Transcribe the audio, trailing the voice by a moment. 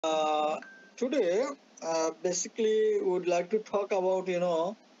Uh, Today, basically, would like to talk about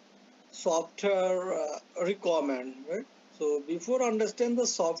software requirement, right? So before understand the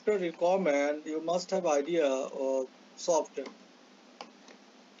software requirement, you must have idea of software.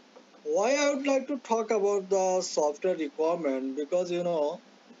 Why I would like to talk about the software requirement, because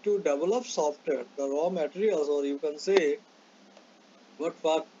to develop software, the raw materials, or you can say what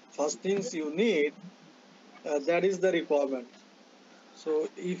first things you need, that is the requirement. So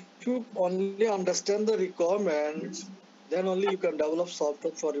if you only understand the requirements, then only you can develop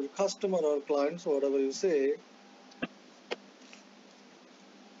software for your customer or clients, whatever you say.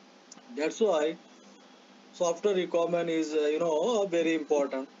 That's why software requirement is very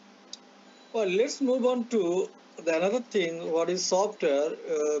important. Well, let's move on to the another thing. What is software?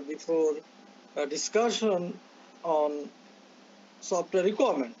 Before a discussion on software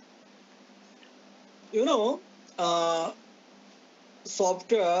requirement, you know, uh,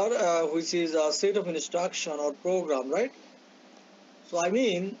 software, which is a set of instruction or program, right? So I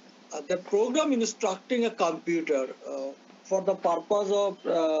mean, the program instructing a computer for the purpose of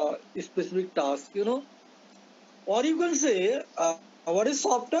a specific task, or you can say, what is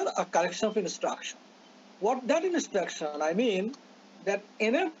software? A collection of instruction. What that instruction? I mean, that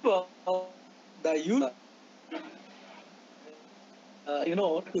enable the user,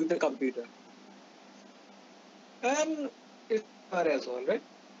 to the computer, and it's as well, right?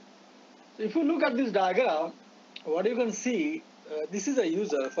 So if you look at this diagram, what you can see, this is a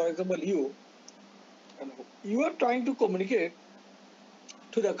user. For example, and you are trying to communicate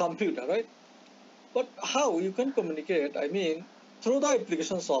to the computer, right? But how you can communicate? I mean, through the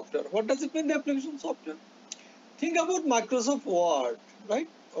application software. What does it mean, the application software? Think about Microsoft Word, right?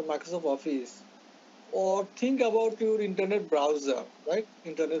 Or Microsoft Office. Or think about your internet browser, right?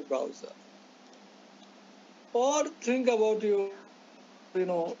 Internet browser. Or think about your,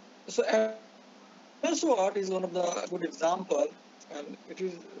 so MS Word is one of the good example, and it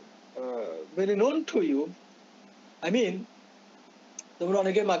is very known to you. I mean, তোমরা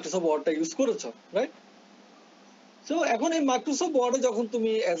অনেকে Microsoft ওয়ার্ডটা use করেছো, right? So এখন এই Microsoft ওয়ার্ডে যখন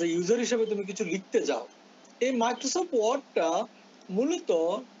তুমি as a user হিসেবে তুমি কিছু লিখতে যাও, এই মাইক্রোসফট ওয়ার্ডটা মূলত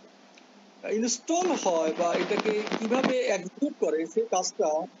ইনস্টল হয় বা এটাকে কিভাবে এক্সিকিউট করে সেই কাজটা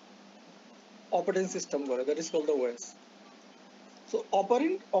অপারেটিং সিস্টেম করে, that is called the OS. So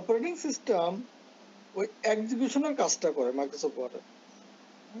operating system ওই এক্সিকিউশনের কাজটা করে মাইক্রোসফট ওয়ার্ডে।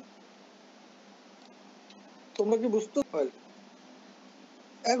 তোমরা কি বুঝতে পারো?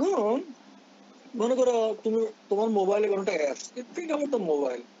 এখন মনে করো তুমি তোমার মোবাইলে কোনো একটা apps, think about the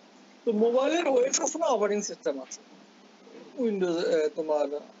mobile. তো মোবাইলের ওএস আছে না, অপারেটিং সিস্টেম আছে। উইন্ডোজ তোমার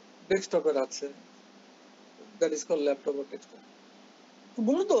ডেস্কটপের আছে, that is called laptop or desktop.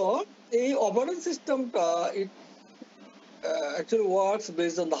 মূলত এই অপারেটিং সিস্টেমটা actually works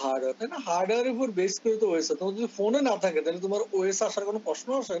based on the hardware, তাই না? হার্ডওয়্যারের উপর বেস করে তো ওএস। তোমার যদি ফোনে না থাকে তাহলে তোমার ওএস আসার কোনো প্রশ্ন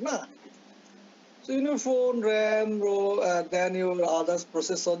আসে না। So in your phone, RAM, then your others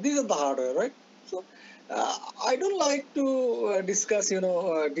processor, these are the hardware, right? So I don't like to discuss,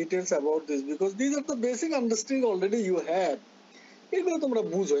 details about this, because these are the basic understanding already you have. এগুলো তোমরা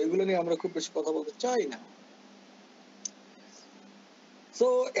বুঝো, এগুলো নিয়ে আমরা খুব বেশি কথা বলতে চাই না। সো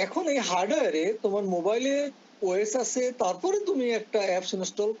এখন এই হার্ডওয়্যারে তোমার মোবাইলে ওএস আছে, তারপরে তুমি একটা অ্যাপস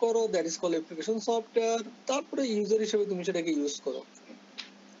ইনস্টল করো, that is called application software, তারপরে ইউজার হিসেবে তুমি সেটাকে ইউজ করো।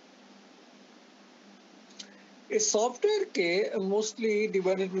 A software K mostly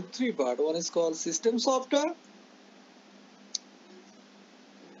divided into three parts. One is called system software,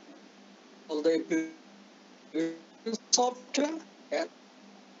 all the application software, and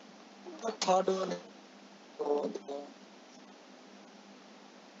the third one is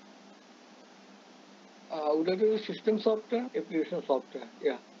would like to system software, application software.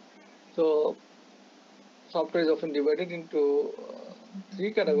 Yeah. So software is often divided into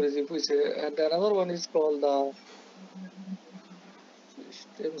three categories, if we say, and another one is called the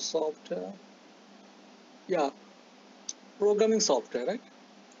system software. Yeah, programming software, right?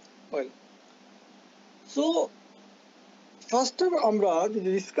 Well, so first আমরা যদি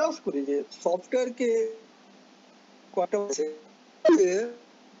discuss করি যে সফটওয়্যারকে কয়টা আছে,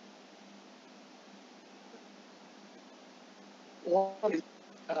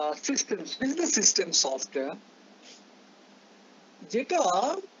 system software, যেটা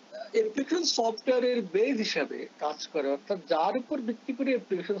application সফটওয়্যারের base হিসাবে কাজ করে, অর্থাৎ যার উপর ভিত্তি করে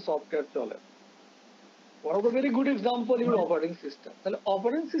অ্যাপ্লিকেশন সফটওয়্যার চলে। one of the very good example is operating system. তাহলে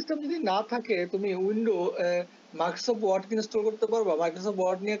অপারেটিং সিস্টেম যদি না থাকে, তুমি উইন্ডো মাইক্রোসফট ওয়ার্ড ইনস্টল করতে পারবা, মাইক্রোসফট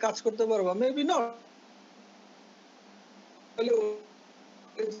ওয়ার্ড নিয়ে কাজ করতে পারবা, মেবি না।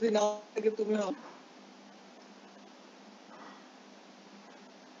 যদি না থাকে তুমি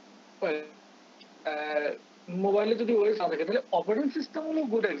মোবাইলে যদি ওএস না থাকে তাহলে অপারেটিং সিস্টেম হলো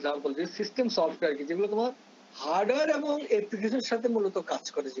গুড এক্সাম্পল, যে সিস্টেম সফটওয়্যার কি যেগুলো তোমার হার্ডওয়্যার এবং অ্যাপ্লিকেশনের সাথে মূলত কাজ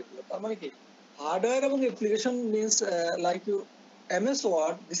করে, যেগুলো তার মানে কি হার্ডওয়্যার এবং application means like you MS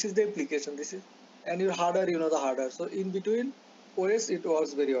Word, this is the application, this is, and your hardware, you know the hardware, so in between OS it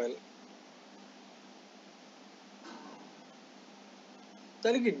works very well.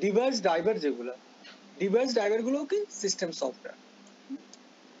 তাহলে কি ডিভাইস ড্রাইভার, যেগুলো ডিভাইস ড্রাইভার গুলো কি system software.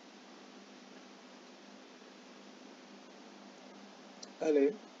 তাহলে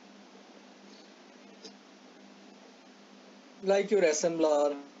like your assembler,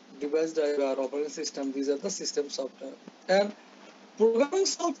 device driver, operating system, these are the system software. And programming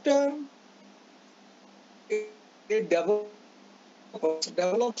software, it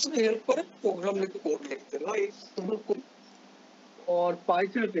develops में help करे program लिखते code लिखते, right? और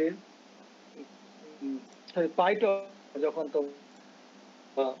पाइथन যখন তো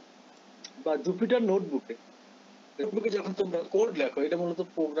বা জুপিটার নোটবুকে যখন তোমরা কোড লেখো, এটা মূলত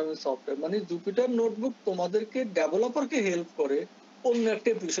প্রোগ্রামিং সফটওয়্যার। মানে জুপিটার নোটবুক তোমাদেরকে ডেভেলপারকে হেল্প করে অন্য একটা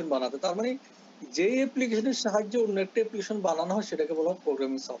অ্যাপ্লিকেশন বানাতে। তার মানে যে অ্যাপ্লিকেশনের সাহায্যে অন্য একটা অ্যাপ্লিকেশন বানানো হয় সেটাকে বলা হয়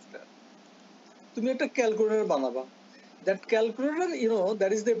প্রোগ্রামিং সফটওয়্যার। তুমি একটা calculator বানাবা, that calculator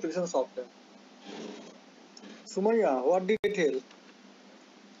that is the application software. Sumaiya, what did it help?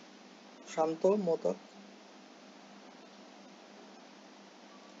 শান্ত মতা,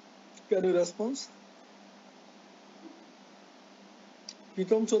 can you response?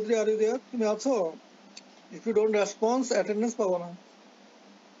 Pritam Chowdhury, are you there? তুমি আছো? If you don't response attendance পাবো না।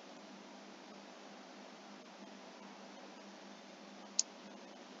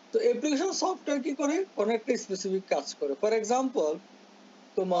 তো অ্যাপ্লিকেশন সফটওয়্যার কি করে? কোন একটা স্পেসিফিক কাজ করে। ফর এক্সাম্পল,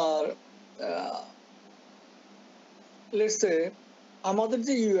 তোমার লেটস সে আমাদের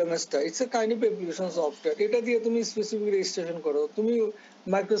যে ইউএমএস টা, it's a kind of application software. এটা দিয়ে তুমি স্পেসিফিক রেজিস্ট্রেশন করো। তুমি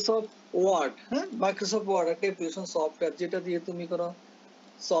মাইক্রোসফট ওয়ার্ড, মাইক্রোসফট ওয়ার্ড একটা অ্যাপ্লিকেশন সফটওয়্যার, যেটা দিয়ে তুমি কোনো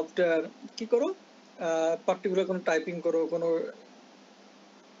সফটওয়্যার কি করো, পার্টিকুলার কোনো টাইপিং করো, কোনো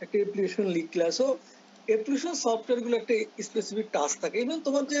একটা অ্যাপ্লিকেশন লিখলা। সো অ্যাপ্লিকেশন সফটওয়্যার গুলো একটা স্পেসিফিক টাস্ক থাকে। ইভেন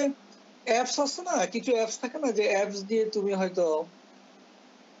তোমার যে অ্যাপস আছে না, কিছু অ্যাপস থাকে না, যে অ্যাপস দিয়ে তুমি হয়তো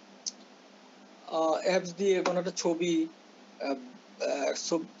কোনো একটা ছবি,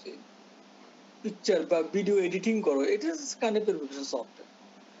 পিকচার বা ভিডিও এডিটিং করো, এটা kind of application software.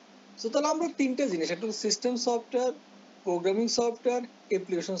 So তাহলে আমরা তিনটা জিনিস, একটা system software, programming software,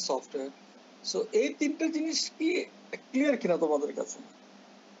 application software. So এই তিনটা জিনিস কি ক্লিয়ার কিনা তোমাদের কাছে?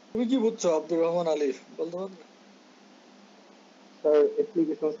 তুমি কি বুঝছো আব্দুর রহমান আলিফ, বলতে পারবে? স্যার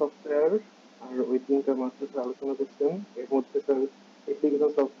অ্যাপ্লিকেশন সফটওয়্যার আর ওই তিনটা মাত্র আলোচনা করছেন। এর মধ্যে স্যার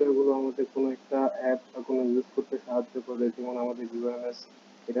অ্যাপ্লিকেশন সফটওয়্যার গুলো আমাদের কোনো একটা অ্যাপ বা কোনো ইউজ করতে সাহায্য করে, যেমন আমাদের ইউএমএস,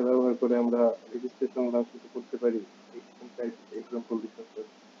 এটা ব্যবহার করে আমরা রেজিস্ট্রেশন বা কিছু করতে পারি। এক্সাম্পল দিচ্ছেন sir.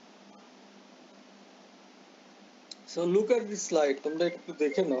 So look at this slide, তোমরা একটু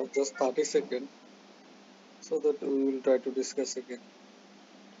দেখে নাও, just 30 seconds, so that we will try to discuss again.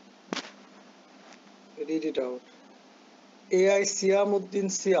 Read it out. AI সিয়ামউদ্দিন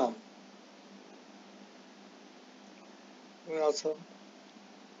সিয়াম, তুমি আছো?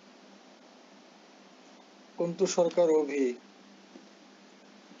 কুন্তু সরকার অভি,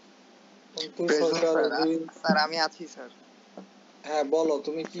 কুন্তু সরকার অভি, স্যার আমি আছি স্যার। হ্যাঁ বলো,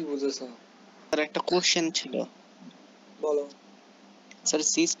 তুমি কি বুঝেছো? স্যার একটা কোশ্চেন ছিল। বলো। স্যার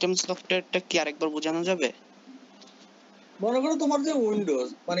সিস্টেম সফটওয়্যারটা কি আরেকবার বোঝানো যাবে? মনে করো তোমার যে উইন্ডোজ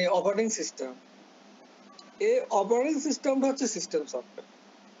মানে অপারেটিং সিস্টেম, এই অপারেটিং সিস্টেমটা হচ্ছে সিস্টেম সফটওয়্যার,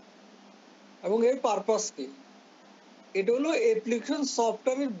 এবং এর পারপাস কি? এটা হলো অ্যাপ্লিকেশন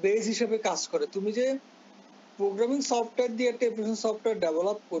সফটওয়্যারের বেস হিসেবে কাজ করে। তুমি যে প্রোগ্রামিং সফটওয়্যার দিয়ে একটা অ্যাপ্লিকেশন সফটওয়্যার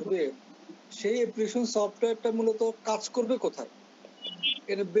ডেভেলপ করবে, সেই অ্যাপ্লিকেশন সফটওয়্যারটা মূলত কাজ করবে কোথায়,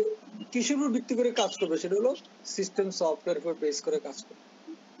 এটা কিসের উপর ভিত্তি করে কাজ করবে? সেটা হলো সিস্টেম সফটওয়্যার উপর বেস করে কাজ করবে।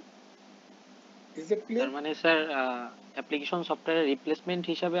 Is it clear? তার মানে স্যার অ্যাপ্লিকেশন সফটওয়্যারের রিপ্লেসমেন্ট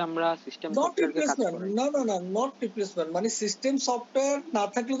হিসাবে আমরা সিস্টেম সফটওয়্যারকে কাজ করাই। না, নট রিপ্লেসমেন্ট। মানে সিস্টেম সফটওয়্যার না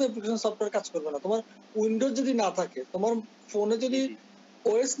থাকলে তো অ্যাপ্লিকেশন সফটওয়্যার কাজ করবে না। তোমার উইন্ডোজ যদি না থাকে, তোমার ফোনে যদি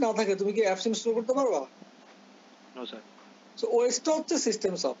ওএস না থাকে, তুমি কি অ্যাপস ইনস্টল করতে পারবা? No sir. সো ওএসটা হচ্ছে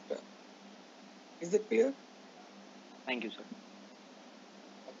system software. Is it clear? Thank you sir.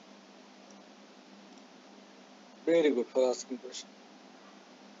 Very good for asking question.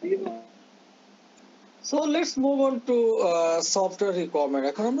 So let's move on to software requirement.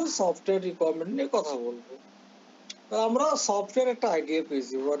 এখন আমরা সফটওয়্যার রিকোয়ারমেন্ট নিয়ে কথা বলবো। আমরা সফটওয়্যার একটা আইডিয়া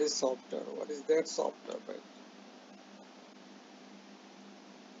পেয়েছি, what is software, what is that software, right?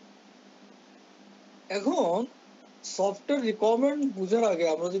 এখন software requirement বুঝার আগে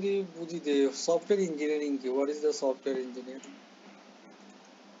আমরা যদি বুঝি যে সফটওয়্যার ইঞ্জিনিয়ারিং কি, what is the software engineering.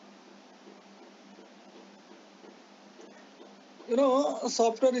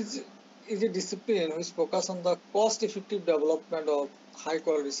 software is a discipline which focus on the cost effective development of high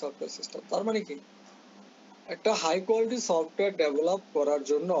quality software system. তার মানে কি একটা হাই কোয়ালিটি সফটওয়্যার ডেভেলপ করার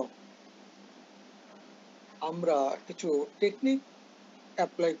জন্য আমরা কিছু টেকনিক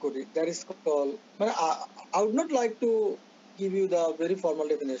অ্যাপ্লাই করি, দ্যাট ইজ কল, মানে I would not like to give you the very formal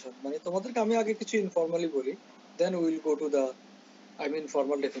definition, মানে তোমাদেরকে আমি আগে কিছু ইনফর্মালি বলি, then we will go to the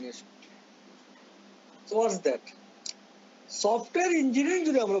formal definition. So what's that? Software engineering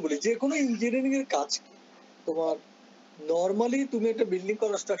যদি আমরা বলি, যে কোনো ইঞ্জিনিয়ারিং এর কাজ কি, তোমার নরমালি তুমি একটা বিল্ডিং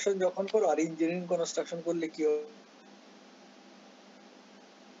কনস্ট্রাকশন যখন করো আর ইঞ্জিনিয়ারিং কনস্ট্রাকশন করলে কি হয়,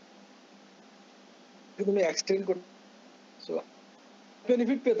 তুমি এক্সটেন্ড করতে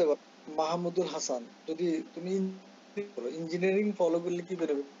বেনিফিট পেতে পারো। মাহমুদুল হাসান, যদি তুমি ইঞ্জিনিয়ারিং ফলো করলে কি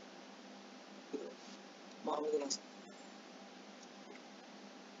বেনিফিট? মাহমুদুল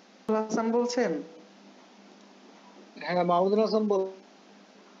হাসান বলছেন? হ্যাঁ, মাহমুদুল হাসান বল।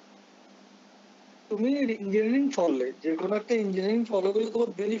 তুমি ইঞ্জিনিয়ারিং ফলো, যে কোনো একটা ইঞ্জিনিয়ারিং ফলো করলে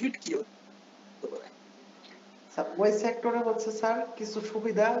তোমার বেনিফিট কি হতে পারে? স্যার ওই সেক্টরে হচ্ছে স্যার কিছু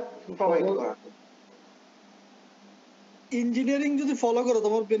সুবিধা প্রোভাইড করা। ইঞ্জিনিয়ারিং যদি ফলো করো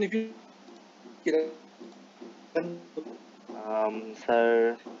তোমার বেনিফিট কি? স্যার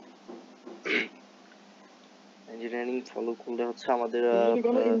ইঞ্জিনিয়ারিং ফলো করলে হচ্ছে আমাদের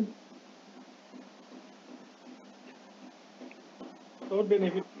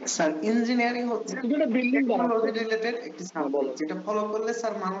স্যার ইঞ্জিনিয়ারিং হচ্ছে টেকনোলজি রিলেটেড একটি সাবজেক্ট, যেটা ফলো করলে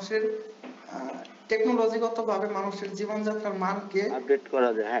স্যার মানুষের টেকনোলজিগতভাবে মানুষের জীবনযাত্রার মানকে আপডেট করা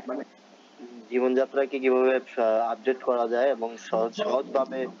যায়। হ্যাঁ, মানে জীবনযাত্রাকে কিভাবে আপডেট করা যায় এবং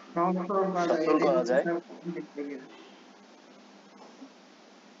সহজভাবে সচল করা যায়।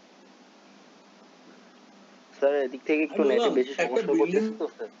 স্যার এদিক থেকে একটু নেটে বেশি সমস্যা করতেছে তো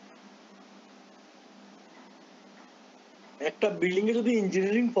স্যার। একটা বিল্ডিং এ যদি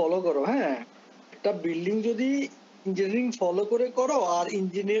ইঞ্জিনিয়ারিং ফলো করো, হ্যাঁ, একটা বিল্ডিং যদি ইঞ্জিনিয়ারিং ফলো করে করো আর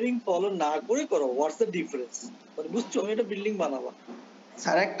ইঞ্জিনিয়ারিং ফলো না করে করো, হোয়াটস দ্য ডিফারেন্স? মানে বুঝছো, আমি একটা বিল্ডিং বানাবো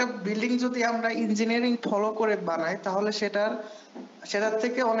স্যার, একটা বিল্ডিং যদি আমরা ইঞ্জিনিয়ারিং ফলো করে বানাই তাহলে সেটার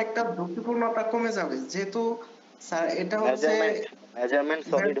থেকে অনেকটা ঝুঁকিপূর্ণতা কমে যাবে, যেহেতু স্যার এটা হচ্ছে মেজারমেন্ট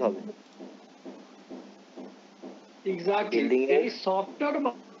সলিড হবে। এক্স্যাক্টলি, এই সফটওয়্যার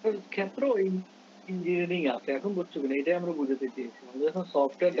ক্ষেত্রে ইঞ্জিনিয়ারিং আছে। এখন বুঝছো কিনা, এটাই আমরা বুঝাতে চেয়েছি। আমরা যখন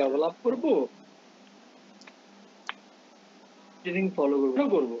সফটওয়্যার ডেভেলপ করবো, ইঞ্জিনিয়ারিং ফলো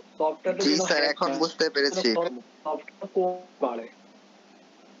করবো সফটওয়্যারটা জি স্যার, এখন বুঝতে পেরেছি। সফটওয়্যার কোড বাড়ে।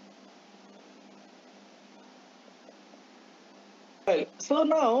 So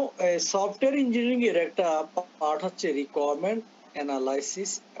now software engineering এর একটা পার্ট হচ্ছে requirement analysis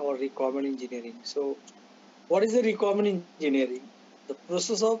or requirement engineering. So what is the requirement engineering? The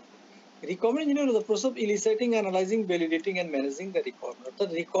process of requirement engineering is the process of eliciting, analyzing, validating and managing the requirement. অর্থাৎ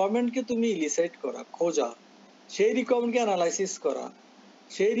requirement কে তুমি elicit করা, খোঁজা, সেই requirement কে analysis করা,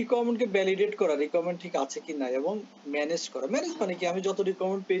 সেই requirement কে validate করা, requirement ঠিক আছে কি না, এবং ম্যানেজ করা। ম্যানেজ মানে কি, আমি যত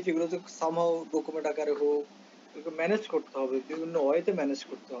requirement পেয়েছি এগুলো তো somehow ডকুমেন্ট আকারে হোক, ম্যানেজ করতে হবে, বিভিন্ন ওয়েতে ম্যানেজ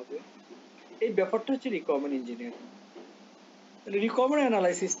করতে হবে। এই ব্যাপারটা হচ্ছে রিকোয়ারমেন্ট ইঞ্জিনিয়ারিং। রিকোয়ারমেন্ট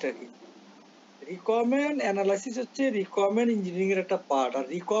অ্যানালাইসিসটা কি? রিকোয়ারমেন্ট অ্যানালাইসিস হচ্ছে রিকোয়ারমেন্ট ইঞ্জিনিয়ারিং এর একটা পার্ট, আর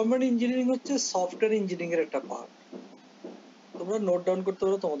রিকোয়ারমেন্ট ইঞ্জিনিয়ারিং হচ্ছে সফটওয়্যার ইঞ্জিনিয়ারিং এর একটা পার্ট। তোমরা নোট ডাউন করতে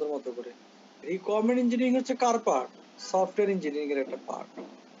পারো তোমাদের মতো করে। রিকোয়ারমেন্ট ইঞ্জিনিয়ারিং হচ্ছে কার পার্ট? সফটওয়্যার ইঞ্জিনিয়ারিং এর একটা পার্ট।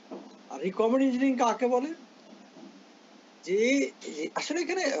 আর রিকোয়ারমেন্ট ইঞ্জিনিয়ারিং কাকে বলে? যে আসলে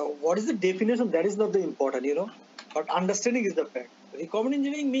এখানে what is the definition, that is not the important, but understanding is the fact. Requirement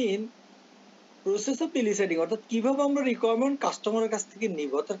engineering mean process of eliciting, অর্থাৎ কিভাবে আমরা রিকোয়ারমেন্ট কাস্টমারের কাছ থেকে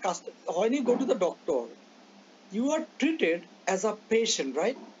নিব। অর্থাৎ হয়নি go to the doctor, you are treated as a patient,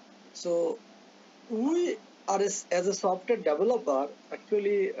 right? So we are as a software developer,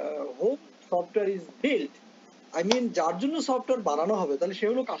 actually whole software is built, যার জন্য সফটওয়্যার বানানো হবে, তাহলে সে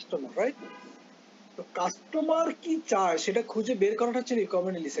হলো কাস্টমার, রাইট? তো কাস্টমার কি চায় সেটা খুঁজে বের করাটা হচ্ছে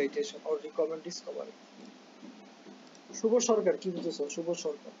রিকোয়ারমেন্ট এলিসাইটেশন অর রিকোয়ারমেন্ট ডিসকভারি। শুভ সরকার, কি বুঝেছো? শুভ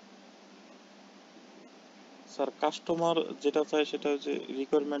সরকার স্যার, কাস্টমার যেটা চায় সেটা হচ্ছে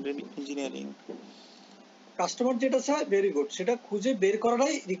রিকোয়ারমেন্ট ইঞ্জিনিয়ারিং। কাস্টমার যেটা চায়, ভেরি গুড, সেটা খুঁজে বের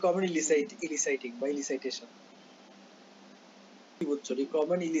করাটাই রিকোয়ারমেন্ট এলিসাইটিং বা এলিসাইটেশন। কি বুঝছো?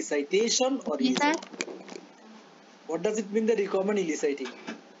 Requirement এলিসাইটেশন or what does it mean, the requirement এলিসাইটিং?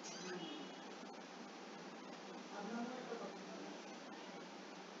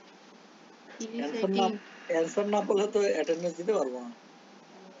 Answer না বললে তো অ্যাটেন্ডেন্স দিতে পারবো না।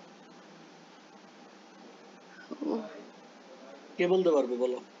 কে বলতে পারবে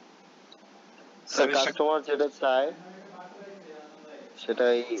বলো? স্যার, কাস্টমার যেটা চায়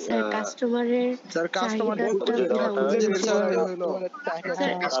সেটাই স্যার কাস্টমারের স্যার কাস্টমারকে চাহিদাটা খুঁজে পুরা খুঁজে বের বুঝে করাই হলো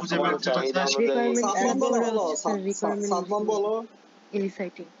স্যার কাস্টমারের চাহিদা অনুযায়ী সাদমান বলো, বলো স্যার সাদমান বলো।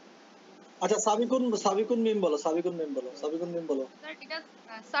 এলিসাইটিং আচ্ছা সাবিকুন মিম বলো, সাবিকুন মিম বলো। স্যার এটা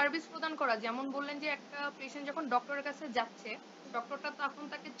সার্ভিস প্রদান করা, যেমন বললেন যে একটা পেশেন্ট যখন ডক্টরের কাছে যাচ্ছে, ডক্টরটা তখন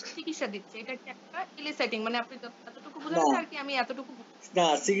তাকে চিকিৎসা দিচ্ছে, এটা একটা ইলিসাইটিং, মানে আপনি এতটুকু বুঝালেন আর কি, আমি এতটুকু না,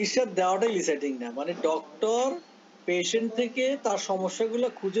 চিকিৎসা দেওয়াটাই ইলিসাইটিং না, মানে ডক্টর পেশেন্ট থেকে তার সমস্যাগুলো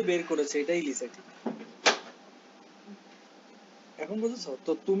খুঁজে বের করেছে, এটাই ইলিসাইটিং। এখন বুঝেছো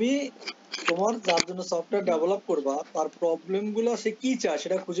তো? তুমি তোমার যার জন্য সফটওয়্যার ডেভেলপ করবা তার প্রবলেম গুলো সে কি চায়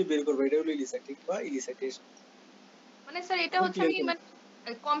সেটা খুঁজে বের করবে, এটা হলো ইলিসাইটিং বা ইলিসাইটেশন। মানে স্যার এটা হচ্ছে আমি মানে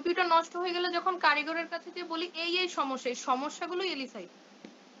কম্পিউটার নষ্ট হয়ে গেলে যখন কারিগরের কাছে যে বলি এই সমস্যা, এই সমস্যাগুলো এলিসাইট।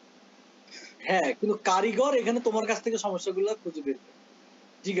 হ্যাঁ, কিন্তু কারিগর এখানে তোমার কাছ থেকে সমস্যাগুলো খুঁজে বের করবে,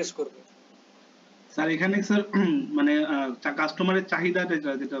 জিজ্ঞেস করবে। স্যার এখানে স্যার মানে কাস্টমারের চাহিদাটা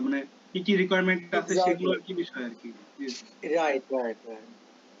যেটা মানে কি কি রিকোয়ারমেন্ট আছে সেগুলো আর কি বিষয় আর কি। Right.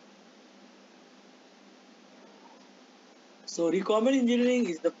 So requirement engineering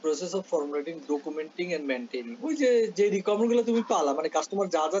is the process of formulating, documenting and maintaining. ওই যে রিকোয়ারমেন্ট গুলো তুমি পালা, মানে কাস্টমার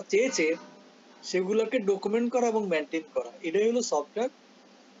যা যা চেয়েছে সেগুলোকে ডকুমেন্ট করা এবং মেনটেন করা, এটাই হলো সফটওয়্যার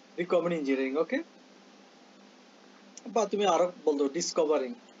রিকোয়ারমেন্ট ইঞ্জিনিয়ারিং। ওকে, বা তুমি আরো বলতো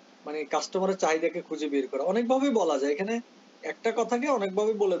ডিসকভারিং, মানে কাস্টমারের চাহিদাকে খুঁজে বের করা। অনেকভাবে বলা যায়, এখানে একটা কথাকে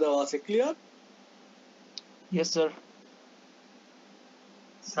অনেকভাবে বলে দেওয়া আছে। ক্লিয়ার? Yes sir.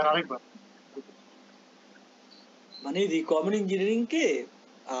 স্যার আরেকবার। মানে requirement engineering K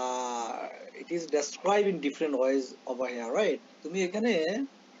it is describe in different ways over here, right? তুমি এখানে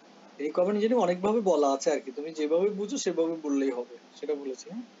রিকোয়ারমেন্ট ইঞ্জিনিয়ারিং অনেকভাবে বলা আছে আর কি, তুমি যেভাবে বুঝো সেভাবে বললেই হবে, সেটা বলেছি।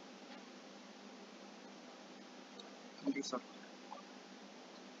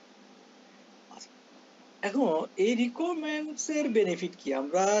 এখন এই রিকোয়ারমেন্টস এর বেনিফিট কি?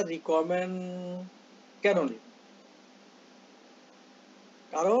 আমরা রিকোয়ারমেন্ট কেন নিই?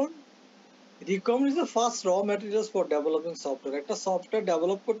 কারণ রিকোয়ারমেন্ট ইজ দ্য ফার্স্ট র ম্যাটেরিয়ালস ফর ডেভেলপিং সফটওয়্যার। একটা সফটওয়্যার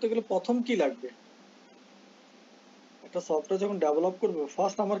ডেভেলপ করতে গেলে প্রথম কি লাগবে? একটা সফটওয়্যার যখন ডেভেলপ করব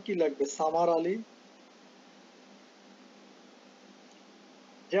ফার্স্ট আমার কি লাগবে? Summer Ali,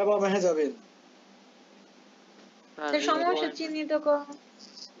 Java Mehjabin. সমস্যা চিহ্নিত করুন।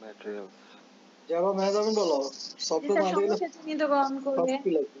 ম্যাটেরিয়ালস জাভা মেহজাবিন বলো। সফটওয়্যার বানাতে গেলে সমস্যা চিহ্নিতকরণ করবে।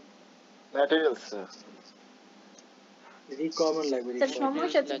 কি লাগবে? ম্যাটেরিয়ালস রিকোয়ারমেন্ট লাগবে। স্যার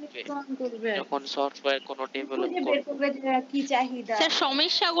সমস্যা চিহ্নিতকরণ করবে যখন সফটওয়্যার কোনো ডেভেলপ বের করবে যে কি চাহিদা। স্যার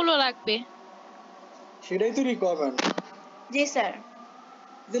সমস্যাগুলো লাগবে, সেটাই তো রিকোয়ারমেন্ট। জি স্যার।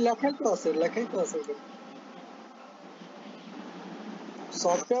 যে লেখাই তো আছে।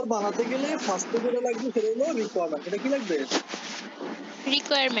 সফটওয়্যার বানাতে গেলে ফার্স্টে যেটা লাগবে সেটা হলো রিকোয়ারমেন্ট। এটা কি লাগবে?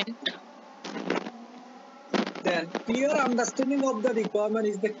 Requirement. Then clear understanding of the requirement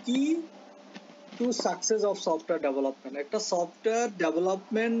is the key to success of software development. একটা সফটওয়্যার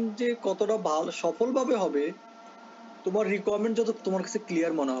ডেভেলপমেন্ট যে কতটা ভালো সফলভাবে হবে, তোমার রিকোয়ারমেন্ট যত তোমার কাছে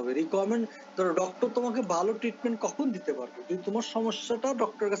ক্লিয়ার মনে হবে। রিকোয়ারমেন্ট ধরো ডক্টর তোমাকে ভালো ট্রিটমেন্ট কখন দিতে পারবে? যদি তোমার সমস্যাটা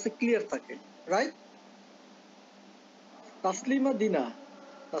ডক্টরের কাছে ক্লিয়ার থাকে, রাইট? তাসলিমা দিনা,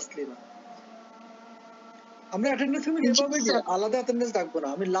 তাসলিমা, আমরা অ্যাটেন্ডেন্স আমি যেভাবে দিই আলাদা অ্যাটেন্ডেন্স রাখবো না।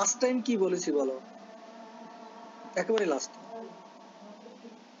 আমি লাস্ট টাইম কি বলেছি বলো, একেবারে লাস্ট।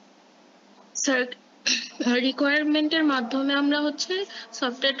 স্যার রিকোয়ারমেন্টের মাধ্যমে আমরা হচ্ছে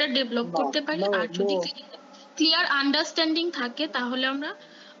সফটওয়্যারটা ডেভেলপ করতে পারি, আর যদি ক্লিয়ার আন্ডারস্ট্যান্ডিং থাকে তাহলে আমরা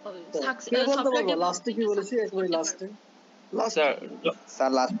সফটওয়্যার লাস্টে কি বলেছি একেবারে লাস্টে।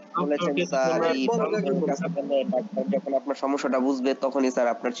 স্যার লাস্ট বলেছেন স্যার এই ডাক্তার যখন আপনার সমস্যাটা বুঝবে তখনই স্যার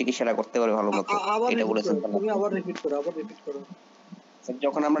আপনার চিকিৎসাটা করতে পারবে ভালো মতো, এটা বলেছেন। তুমি আবার রিপিট করো।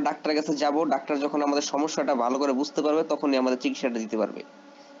 যখন আমরা ডাক্তারের কাছে যাব, ডাক্তার যখন আমাদের সমস্যাটা ভালো করে বুঝতে পারবে তখনই আমাদের চিকিৎসাটা দিতে পারবে।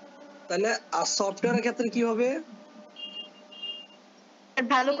 তাহলে আর সফটওয়্যারের ক্ষেত্রে কি হবে?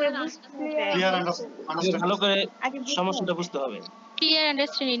 ভালো করে বুঝতে হবে, ভালো করে সমস্যাটা বুঝতে হবে। ক্লিয়ার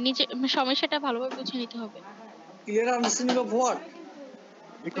আন্ডারস্ট্যান্ডিং, নিজে সমস্যাটা ভালোভাবে বুঝে নিতে হবে। Clear understanding of what?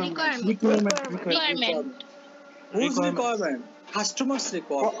 Requirement. Whose requirement? Customer's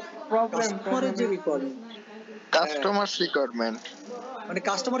requirement. কাস্টমারের যে রিকোয়ারমেন্ট, কাস্টমারস রিকোয়ারমেন্ট মানে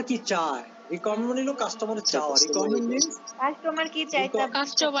কাস্টমার কি চায়। রিকোয়ারমেন্ট হলো কাস্টমারের চাওয়া। রিকোয়ারমেন্ট মিন্স কাস্টমার কি চায়,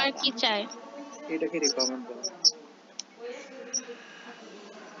 কাস্টমার কি চায়, এটাকে রিকোয়ারমেন্ট বলে।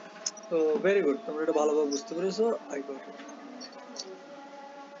 তো ভেরি গুড, তোমরা এটা ভালোভাবে বুঝতে পেরেছো। I got it.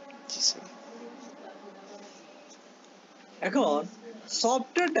 এখন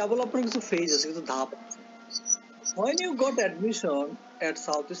সফটওয়্যার ডেভেলপমেন্ট কিছু ফেজ আছে, কিছু ধাপ আছে। When you got admission at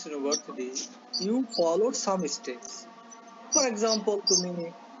Southeast University, you followed some steps. For example, তুমি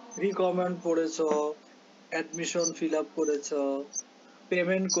রিকোয়ারমেন্ট পড়েছো, অ্যাডমিশন ফিল আপ করেছো,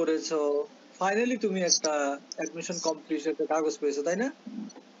 পেমেন্ট করেছো, ফাইনালি তুমি একটা অ্যাডমিশন কমপ্লিট একটা কাগজ পেয়েছো, তাই না?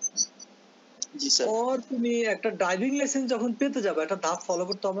 জি স্যার। আর তুমি একটা ড্রাইভিং লাইসেন্স যখন পেতে যাবে একটা ধাপ ফলো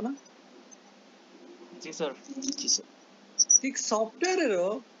করতে হবে না? জি স্যার। জি স্যার। ঠিক সফটওয়্যারেরও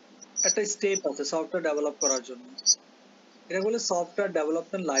একটা স্টেপ আছে সফটওয়্যার ডেভেলপ করার জন্য, এটা বলে সফটওয়্যার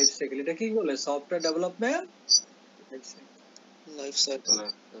ডেভেলপমেন্ট লাইফ সাইকেল। এটা কি বলে? Software development life cycle.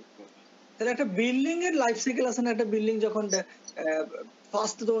 তাহলে একটা বিল্ডিং এর লাইফ সাইকেল আছে না? একটা বিল্ডিং যখন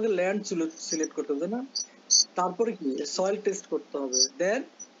ফার্স্ট তোমাকে ল্যান্ড সিলেক্ট করতে হবে না, তারপরে কি সয়েল টেস্ট করতে হবে, দেন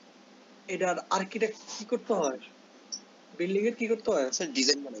এটার আর্কিটেক্ট কি করতে হয়, বিল্ডিং এর কি করতে হয় স্যার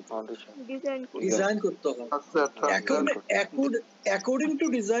ডিজাইন বানাই, ফাউন্ডেশন ডিজাইন করতে হয়। অ্যাকর্ডিং টু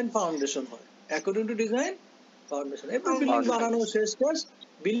ডিজাইন ফাউন্ডেশন হয়, অ্যাকর্ডিং টু ডিজাইন ফাউন্ডেশন। এরপর বিল্ডিং বানানো শেষ,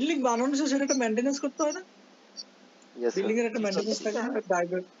 বিল্ডিং বানানো শেষ সেটা একটা মেইনটেনেন্স করতে হয় না? বিল্ডিং এর একটা মেইনটেনেন্স থাকে না?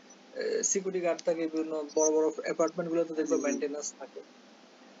 প্রাইভেট সিকিউরিটি গার্ড থাকে, বিভিন্ন বড় বড় অ্যাপার্টমেন্ট গুলোতে দেখবে মেইনটেনেন্স থাকে।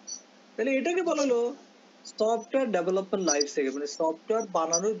 তাহলে এটাকে বলা হলো সফটওয়্যার ডেভেলপমেন্ট লাইফ সাইকেল, মানে সফটওয়্যার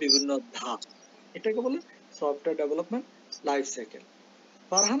বানানোর বিভিন্ন ধাপ, এটাকে বলে software development life cycle.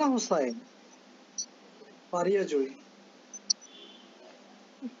 Farhana Hossain, Faria জয়ী।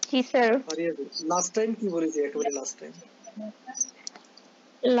 জি স্যার। ফারিয়া জয়ী, লাস্ট টাইম কি বলেছি? একেবারে লাস্ট টাইম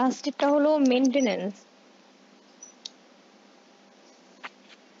লাস্টটা হলো মেইনটেনেন্স।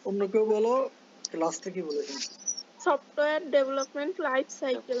 অন্য কেউ বলো লাস্টে কি বলেছেন? Software development life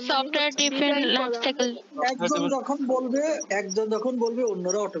cycle, software different life cycle. একজন যখন বলবে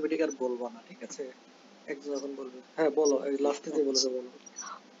অন্যরা অটোমেটিক আর বলবো না, ঠিক আছে? একজন যখন বলবে, হ্যাঁ বলো, এই লাস্টে যে বলেছে বলো।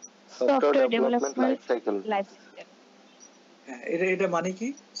 Software development life cycle. হ্যাঁ, এটা মানে কি?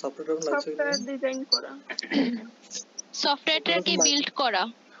 Software life cycle software design করা, সফটওয়্যারটাকে বিল্ড করা।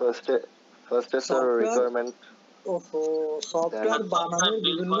 ফার্স্টে স্যার রিকোয়ারমেন্ট। ওহো, সফটওয়্যার বানানোর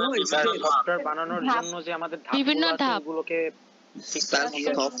বিভিন্ন স্টেপ, সফটওয়্যার বানানোর জন্য যে আমাদের বিভিন্ন ধাপ, ধাপগুলোকে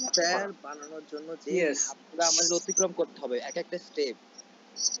সফটওয়্যার বানানোর জন্য যে ধাপগুলো আমাদের অতিক্রম করতে হবে, এক একটা স্টেপ।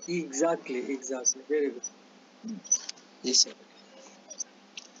 Exactly, very good. জি স্যার।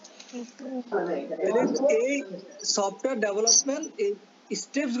 এই সফটওয়্যার ডেভেলপমেন্ট এই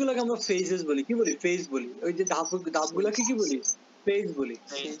স্টেপস গুলোকে আমরা ফেজেস বলি। কি বলি? ফেজ বলি। ওই যে ধাপগুলোকে কি বলি? ফেজ বলি।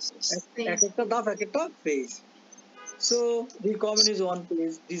 এক একটা ধাপ এক একটা phase. So requirement is one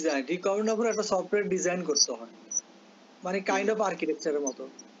phase. Design, requirement উপর একটা সফটওয়্যার ডিজাইন করতে হয়, মানে কাইন্ড অফ আর্কিটেকচারের মতো।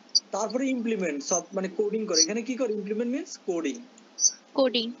 তারপরে ইমপ্লিমেন্ট, মানে কোডিং করে। এখানে কি করে? Implement means coding.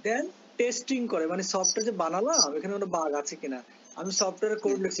 দেন টেস্টিং করে, মানে সফটওয়্যার যে বানালাম এখানে কোনো বাগ আছে কিনা। আমি সফটওয়্যারে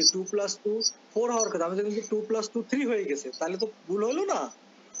কোড লিখছি 2+2 4 হওয়ার কথা, আমি দেখি 2+2 3 হয়ে গেছে, তাহলে তো ভুল হলো না।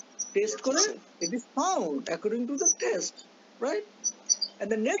 টেস্ট করে it is found according to the test, right? And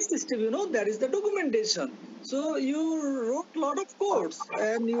the next step, that is the documentation. So you wrote lot of codes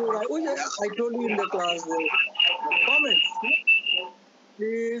and you write, I told you in the class, comments,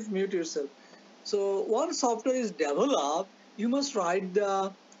 please mute yourself. So once software is developed, you must write the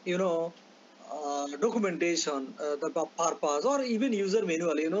documentation, the purpose, or even user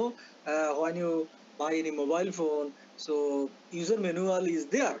manual. When you buy any mobile phone, so user manual is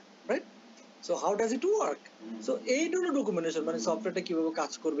there, right? So how does it work? So এই হলো documentation, মানে সফটওয়্যারটা কিভাবে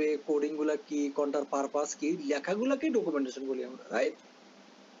কাজ করবে, coding গুলা কি, কোনটার পারপাস কি, লেখাগুলাকে ডকুমেন্টেশন বলি আমরা, রাইট?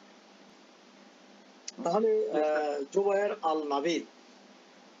 তাহলে জুবায়ের আল নাবিদ,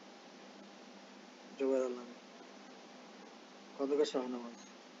 খন্দকার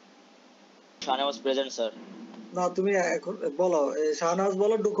শাহনাওয়াজ প্রেজেন্ট স্যার। না, তুমি এখন বলো, শাহনাওয়াজ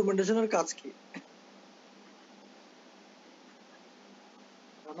বলো ডকুমেন্টেশনের কাজ কি?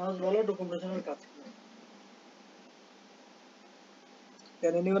 শাহনাওয়াজ বলো ডকুমেন্টেশনের কাজ কি?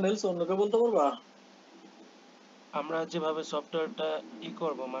 Can anyone else? অন্য কেউ বলতে পারবা? আমরা যেভাবে সফটওয়্যারটা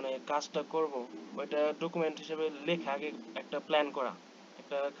করব, মানে কাজটা করব, ওটা ডকুমেন্ট হিসেবে লেখা, আগে একটা প্ল্যান করা,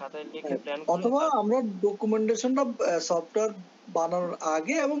 একটা খাতায় লিখে প্ল্যান করে, অথবা আমরা ডকুমেন্টেশনটা সফটওয়্যার বানানোর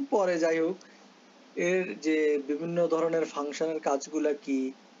আগে এবং পরে, যাই হোক, এর যে বিভিন্ন ধরনের ফাংশনের কাজগুলা কি,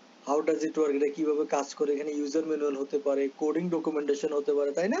 হাউ ডাজ ইট ওয়ার্ক, এটা কিভাবে কাজ করে, এখানে ইউজার ম্যানুয়াল হতে পারে, কোডিং ডকুমেন্টেশন হতে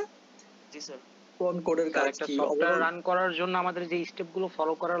পারে, তাই না? জি স্যার। কোন কোডের কাজ একটা কি, সফটওয়্যার রান করার জন্য আমাদের যে স্টেপগুলো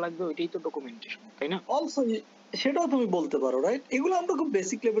ফলো করা লাগবে ওইটাই তো ডকুমেন্টেশন, তাই না? অলসো সেটাও তুমি বলতে পারো, রাইট? এগুলো আমরা খুব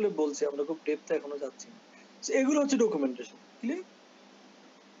বেসিক লেভেলে বলছি, আমরা খুব ডেপথে এখনো যাচ্ছি না। এগুলো হচ্ছে ডকুমেন্টেশন, ক্লিয়ার?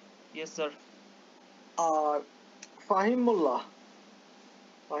 Yes sir. আর ফাহিম মোল্লা,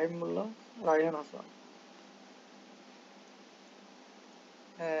 রায়হান হাসান,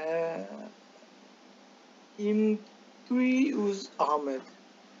 ইমতিউজ আহমেদ।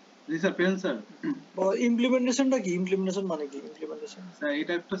 জি স্যার, প্রেজেন্ট স্যার। ইমপ্লিমেন্টেশনটা কি? ইমপ্লিমেন্টেশন মানে কি? ইমপ্লিমেন্টেশন স্যার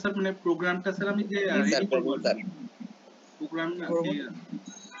এটা একটা স্যার, মানে প্রোগ্রামটা স্যার আমি যে প্রোগ্রাম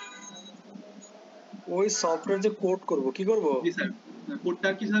ওই সফটওয়্যার যে কোড করব, কি করব? জি স্যার, কোডটা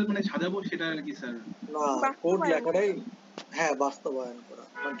কি স্যার মানে সাজাবো সেটা আর কি স্যার? না, কোড লেখাটাই হ্যাঁ বাস্তবায়ন করা।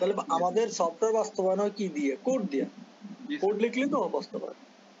 মানে তাহলে আমাদের সফটওয়্যার বাস্তবায়ন হয় কি দিয়ে? কোড দিয়ে। কোড লিখলে তো বাস্তবায়ন।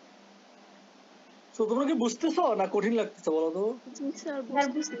 তো তোমরা কি বুঝতেছো না কঠিন লাগতেছে বলো তো? জি স্যার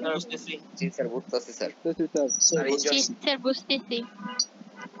বুঝতেছি। জি স্যার বুঝতেছি স্যার। স্যার বুঝতেছি।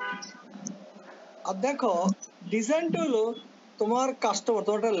 আর দেখো ডিজাইনটা হলো তোমার কাস্টমার,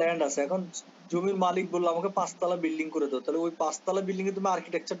 তোমার একটা ল্যান্ড আছে, এখন জমির মালিক বললো আমাকে 5 তলা বিল্ডিং করে দাও, তাহলে ওই 5 তলা বিল্ডিং এ তুমি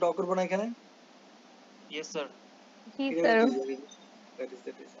আর্কিটেকচার ড্র করবে না এখানে? Yes sir. জি স্যার।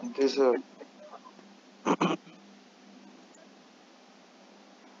 জি স্যার।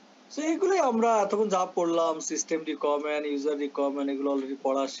 তো এগুলোই আমরা এতক্ষণ যা পড়লাম, সিস্টেম রিকোয়ারমেন্ট, ইউজার রিকোয়ারমেন্ট, এগুলো অলরেডি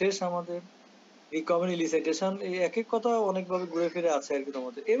পড়া শেষ আমাদের। রিকোয়ারমেন্ট ইলিসিটেশন, এই এক এক কথা অনেকভাবে ঘুরে ফিরে আছে আর কি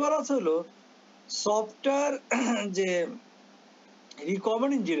তোমাদের। এবার আছে হলো সফটওয়্যার যে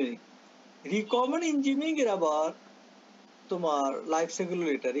রিকোয়ারমেন্ট ইঞ্জিনিয়ারিং। রিকোয়ারমেন্ট ইঞ্জিনিয়ারিং এর আবার তোমার লাইফ সাইকেল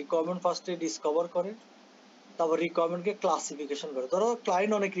এটা রিকোয়ারমেন্ট ফার্স্টে ডিসকভার করে, তারপর রিকোয়ারমেন্ট কে ক্লাসিফিকেশন করে। ধরো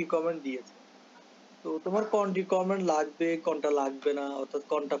ক্লায়েন্ট অনেক রিকোয়ারমেন্ট দিয়েছে, তো তোমার কোন রিকোয়ারমেন্ট লাগবে কোনটা লাগবে না, অর্থাৎ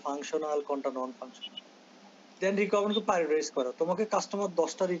কোনটা ফাংশনাল কোনটা নন ফাংশনাল, দেন রিকোয়ারমেন্ট কে প্রায়োরিটাইজ করা। তোমাকে কাস্টমার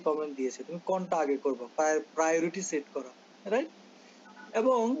 10টা রিকোয়ারমেন্ট দিয়েছে, তুমি কোনটা আগে করবে, প্রায়োরিটি সেট করা, রাইট?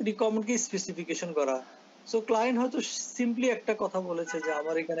 এবং রিকোয়ারমেন্ট কে স্পেসিফিকেশন করা। সো ক্লায়েন্ট হয়তো সিম্পলি একটা কথা বলেছে যে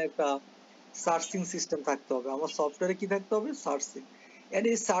আমার এখানে একটা সার্চিং সিস্টেম থাকতে হবে, আমার সফটওয়্যারে কি থাকতে হবে, সার্চিং। এন্ড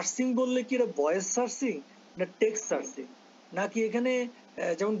এই সার্চিং বললে কি এটা ভয়েস সার্চিং না টেক্সট সার্চিং, নাকি এখানে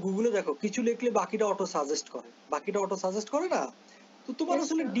যেমন গুগলে দেখো কিছু লিখলে বাকিটা অটো সাজেস্ট করে, বাকিটা অটো সাজেস্ট করে না? তো তোমার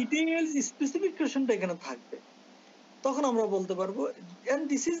আসলে ডিটেইলস স্পেসিফিকেশনটা এখানে থাকবে, তখন আমরা বলতে পারবো। And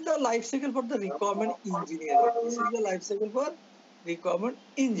this is the life cycle for the requirement engineering, this is the life cycle for requirement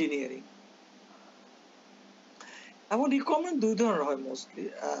engineering. এখন রিকোয়ারমেন্ট দুই ধরনের হয় mostly,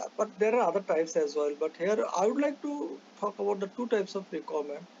 but there are other types as well, but here I would like to talk about the two types of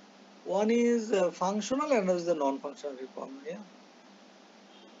requirement. One is functional and another is the non-functional requirement. Yeah,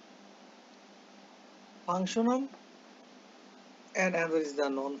 functional and another is the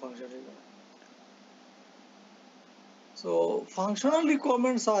non-functional requirement. So functional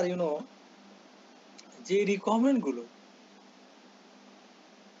requirements are, you know, যে requirement গুলো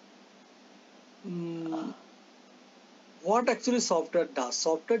what actually software does,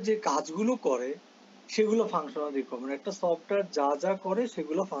 software যে কাজগুলো করে সেগুলো functional requirement. একটা software যা যা করে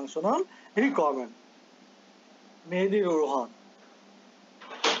সেগুলো ফাংশনাল রিকোয়ারমেন্ট। মেহেদি রোহান।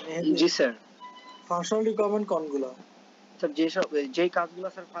 জি স্যার। ফাংশনাল রিকোয়ারমেন্ট কোনগুলো? স্যার যেই কাজগুলো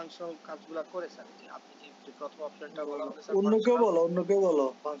স্যার ফাংশনাল কাজগুলো করে স্যার, যে আপনি যে প্রথম অপশনটা বলা হলো স্যার, অন্য কেউ বলো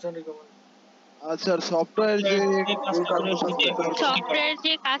ফাংশনাল রিকোয়ারমেন্ট। আচ্ছা সফটওয়্যার যে সফটওয়্যার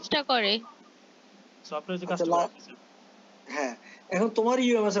যে কাজটা করে, সফটওয়্যার যে কাজটা করে স্যার। হ্যাঁ, এখন তোমার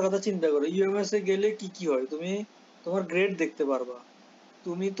ইউএমএস এর কথা চিন্তা করো, ইউএমএস এ গেলে কি কি হয়, তুমি তোমার গ্রেড দেখতে পারবা,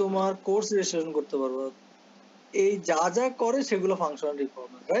 তুমি তোমার কোর্স রেজিস্ট্রেশন করতে পারবা, এই যা যা করে সেগুলো ফাংশনাল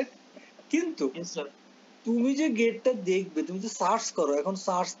রিকোয়ারমেন্ট, রাইট? কিন্তু তুমি যে গেটটা দেখবে, তুমি তো সার্চ করো, এখন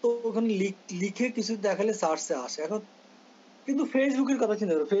সার্চ তো ওখানে লিখে কিছু দেখালে সার্চে আসে। এখন কিন্তু ফেসবুকের কথা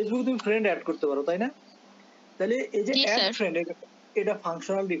চিন্তা করো, ফেসবুকে তুমি ফ্রেন্ড অ্যাড করতে পারো, তাই না? তাহলে এই যে অ্যাড ফ্রেন্ড, এটা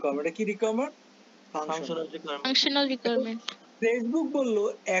ফাংশনাল রিকোয়ারমেন্ট। এটা কি রিকোয়ারমেন্ট? Functional requirement. ফেসবুক বললো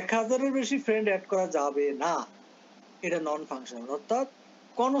 1000-এর বেশি ফ্রেন্ড অ্যাড করা যাবে না, এটা নন ফাংশনাল। অর্থাৎ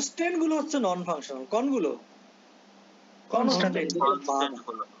কনস্ট্যান্ট গুলো হচ্ছে নন ফাংশনাল। কোনগুলো? কনস্ট্যান্ট।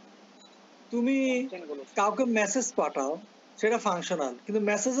 তুমি কাউকে মেসেজ পাঠাও, সেটা ফাংশনাল, কিন্তু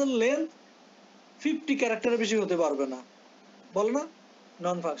মেসেজের লেন্থ 50 ক্যারেক্টারের বেশি হতে পারবে না, বলো না?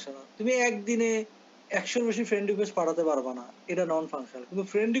 Non functional. তুমি একদিনে 100-এর বেশি ফ্রেন্ড রিকোয়েস্ট পাঠাতে পারবে না, এটা নন ফাংশনাল। কিন্তু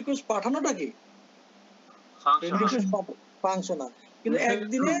ফ্রেন্ড রিকোয়েস্ট পাঠানোটা কি ফাংশনাল, কিন্তু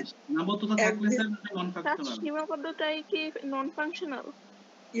একদিনে সীমাবদ্ধতাই কি non functional?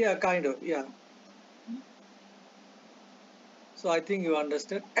 Yeah, kind of, yeah. So I think you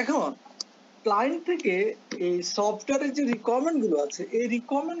understand. এখন ক্লায়েন্ট থেকে এই সফটওয়্যারের যে রিকোয়ারমেন্ট গুলো আছে, এই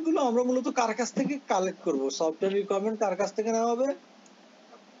রিকোয়ারমেন্ট গুলো আমরা মূলত কার কাছ থেকে কালেক্ট করব? সফটওয়্যার রিকোয়ারমেন্ট কার কাছ থেকে নেওয়া হবে?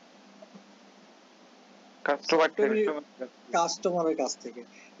 কাস্টমারের কাছ থেকে।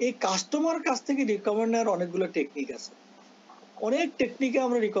 এই কাস্টমার কাছ থেকে রিকোয়ারমেন্ট নেওয়ার অনেকগুলো টেকনিক আছে। অনেক টেকনিকে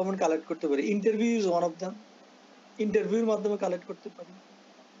আমরা রিকোয়ারমেন্ট কালেক্ট করতে পারি। Interview is one of them. ইন্টারভিউর মাধ্যমে কালেক্ট করতে পারি,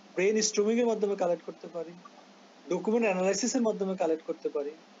 ব্রেন স্টর্মিং এর মাধ্যমে কালেক্ট করতে পারি, ডকুমেন্ট অ্যানালাইসিস এর মাধ্যমে কালেক্ট করতে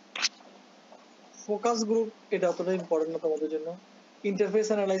পারি। ফোকাস গ্রুপ এটা অতটা ইম্পর্টেন্ট না তোমাদের জন্য। ইন্টারফেস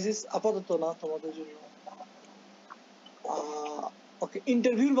অ্যানালাইসিস আপাতত না তোমাদের জন্য। ওকে,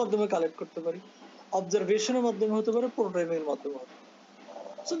 ইন্টারভিউর মাধ্যমে কালেক্ট করতে পারি, অবজারভেশনের মাধ্যমে হতে পারে, প্রোটোটাইপিং এর মাধ্যমে হতে পারে।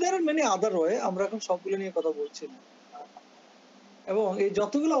 So there are many other way, আমরা এখন সবগুলো নিয়ে কথা বলছি না। এবং এই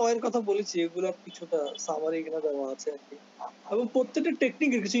যতগুলো ওয়ের কথা বলেছি এগুলোর কিছুটা সামারি এখানে দেওয়া আছে আর কি। এবং প্রত্যেকটা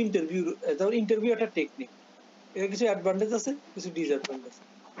টেকনিকের কিছু ইন্টারভিউ, যেমন ইন্টারভিউ একটা টেকনিক, এর কিছু অ্যাডভান্টেজ আছে, কিছু ডিসঅ্যাডভান্টেজ।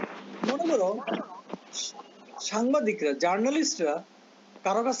 মনে করো সাংবাদিকরা, জার্নালিস্টরা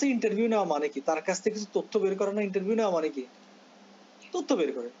কারো কাছে ইন্টারভিউ নেওয়া মানে কি? তার কাছ থেকে কিছু তথ্য বের করে না, ইন্টারভিউ নেওয়া মানে কি? তথ্য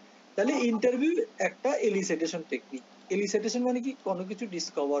বের করে। তাহলে ইন্টারভিউ একটা এলিসিটেশন টেকনিক। এলিসিটেশন মানে কি? কোনো কিছু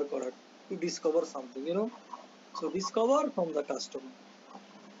ডিসকভার করা, to discover something, you know, so discover from the customer.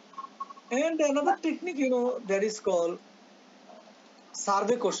 And another technique, you know, that is called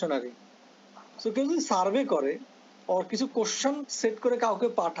survey questionnaire. So কেউ যদি সার্ভে করে আর কিছু কোশ্চেন সেট করে কাউকে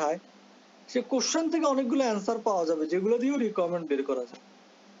পাঠায়, সে কোশ্চেন থেকে অনেকগুলো অ্যান্সার পাওয়া যাবে যেগুলো দিয়েও রিকোয়ারমেন্ট বের করা যায়।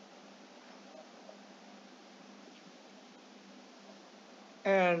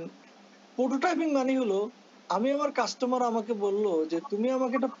 এন্ড প্রোটোটাইপিং মানে হলো, আমি আমার কাস্টমার আমাকে বললো যে তুমি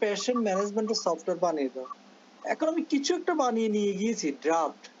আমাকে একটা পেশেন্ট ম্যানেজমেন্টের সফটওয়্যার বানিয়ে দাও। এখন আমি কিছু একটা বানিয়ে নিয়ে গিয়েছি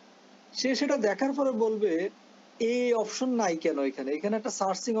ড্রাফট, সে সেটা দেখার পরে বলবে এই অপশন নাই কেন, এখানে এখানে একটা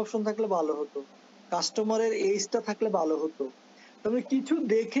সার্চিং অপশন থাকলে ভালো হতো, কাস্টমারের এইজটা থাকলে ভালো হতো। তবে কিছু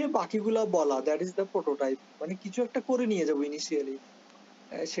দেখে বাকিগুলা বলা, দ্যাট ইজ দ্য প্রোটোটাইপ। মানে কিছু একটা করে নিয়ে যাবো ইনিশিয়ালি,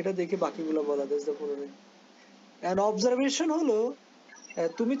 সেটা দেখে বাকিগুলা বলা, that's the prototype. And observation হলো,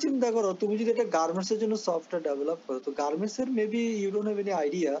 তুমি চিন্তা করো তুমি যদি একটা গার্মেন্টস এর জন্য সফটওয়্যার ডেভেলপ করো, তো গার্মেন্টস এর maybe you don't have any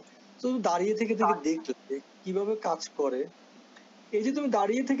idea, তো তুমি দাঁড়িয়ে থেকে থেকে দেখলে কিভাবে কাজ করে। এই যে তুমি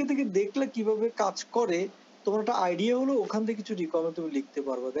দাঁড়িয়ে থেকে থেকে দেখলে কিভাবে কাজ করে, তোমার একটা আইডিয়া হলো, ওখান থেকে কিছু রিকোয়ারমেন্ট তুমি লিখতে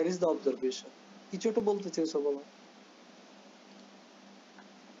পারবে, দ্যাট ইজ দ্য অবজারভেশন। কিছু একটা বলতে চেয়েছো, বলো।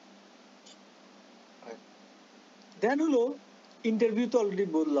 দেন হলো ইন্টারভিউ, তো অলরেডি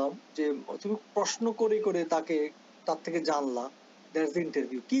বললাম যে তুমি প্রশ্ন করে করে তাকে তার থেকে জানলা, দ্যাটস দ্য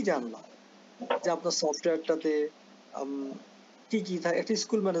ইন্টারভিউ। কি জানলা? যে আপনার সফটওয়্যারটাতে কি কি থাকে। একটা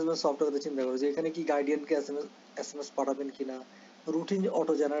স্কুল ম্যানেজমেন্ট সফটওয়্যার চিন্তা করো যে এখানে কি গার্ডিয়ানকে এসএমএস পাঠাবেন কিনা, রুটিন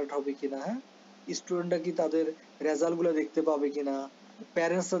অটো জেনারেট হবে কিনা, হ্যাঁ, স্টুডেন্টরা কি তাদের রেজাল্ট গুলো দেখতে পাবে কিনা,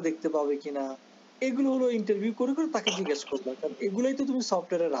 প্যারেন্টসরা দেখতে পাবে কিনা, এগুলো হলো ইন্টারভিউ করে করে তাকে জিজ্ঞেস করবে, কারণ এগুলোই তো তুমি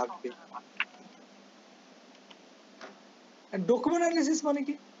সফটওয়্যারে রাখবে। ডকুমেন্ট অ্যানালিসিস মানে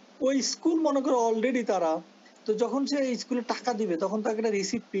কি? ওই স্কুল মনে করো অলরেডি তারা, তো যখন সে স্কুলে টাকা দিবে তখন তাকে একটা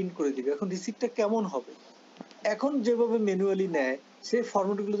রিসিপ্ট প্রিন্ট করে দিবে। এখন রিসিপ্টটা কেমন হবে? এখন যেভাবে ম্যানুয়ালি নেয় সেই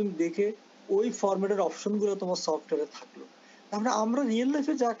ফরম্যাট গুলো তুমি দেখে ওই ফরম্যাটের অপশন গুলো তোমার সফটওয়্যারে থাকলো। তারপরে আমরা রিয়েল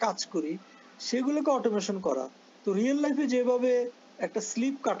লাইফে যা কাজ করি সেগুলোকে অটোমেশন করা। তো রিয়েল লাইফে যেভাবে একটা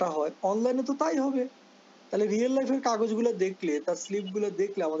স্লিপ কাটা হয়, অনলাইনে তো তাই হবে। তাহলে রিয়েল লাইফের কাগজগুলো দেখলে, তার স্লিপ গুলো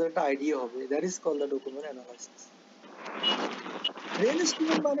দেখলে আমাদের একটা আইডিয়া হবে, that is called the document analysis. Brain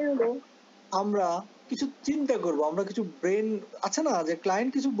storming মানে হলো আমরা কিছু চিন্তা করব, আমরা কিছু ব্রেন আছে না, যে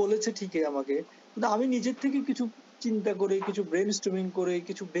ক্লায়েন্ট কিছু বলেছে ঠিকই আমাকে, কিন্তু আমি নিজের থেকে কিছু চিন্তা করে, কিছু ব্রেন স্টর্মিং করে,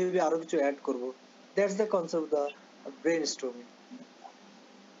 কিছু ভেবে আরো কিছু অ্যাড করব, that's the concept the brain storming.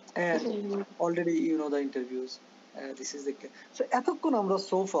 And already you know the interviews, this is the. So এতক্ষণ আমরা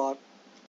সো ফার